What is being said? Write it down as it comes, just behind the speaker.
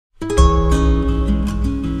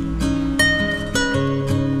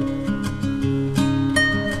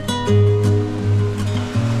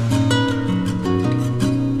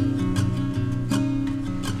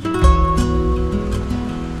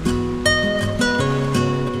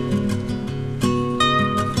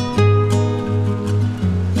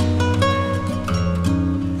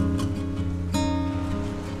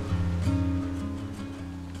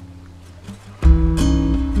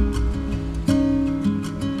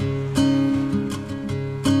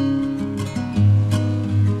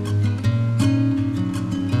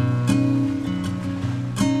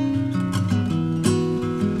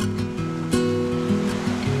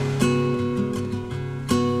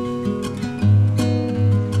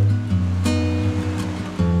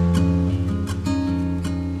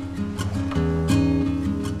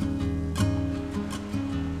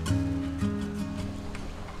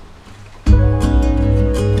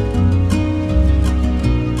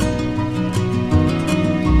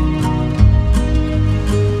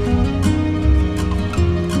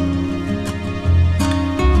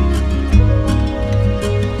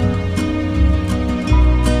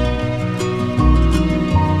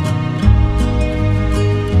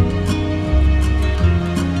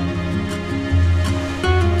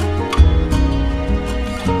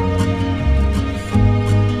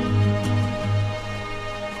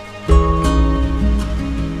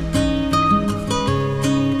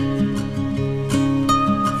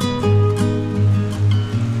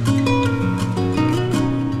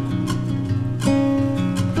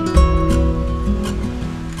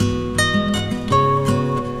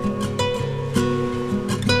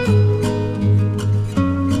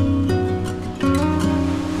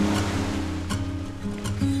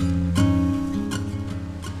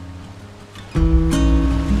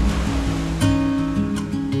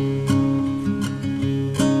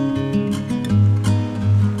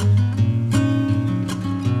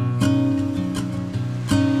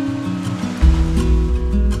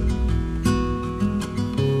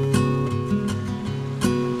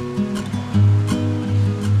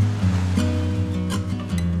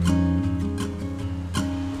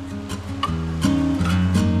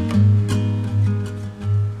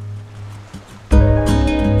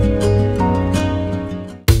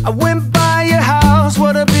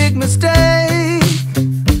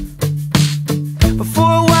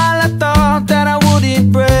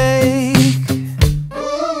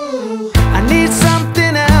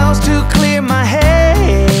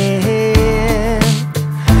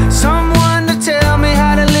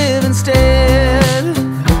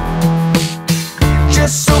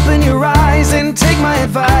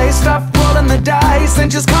advice, stop rolling the dice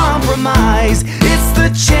and just compromise. It's the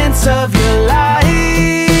chance of your life.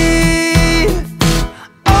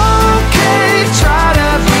 Okay, try to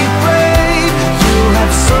be brave. You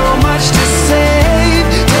have so much to save.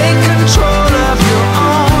 Take control of your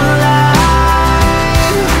own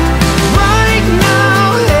life. Right now,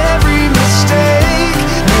 every mistake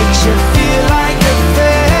makes you feel like you're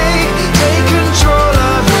fake. Take control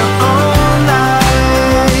of your own life.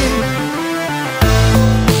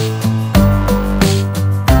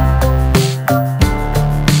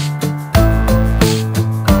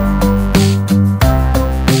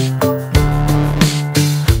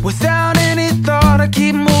 Without any thought, I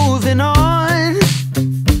keep moving on.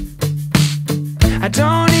 I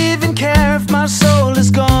don't even care if my soul is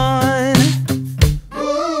gone.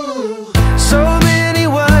 So many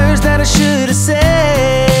words that I should have said.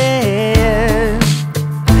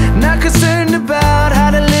 Not concerned about how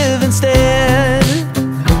to live instead.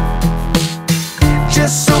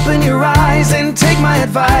 Just open your eyes and take my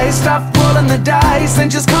advice. Stop rolling the dice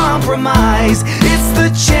and just compromise. It's the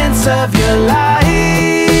chance of your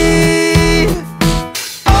life.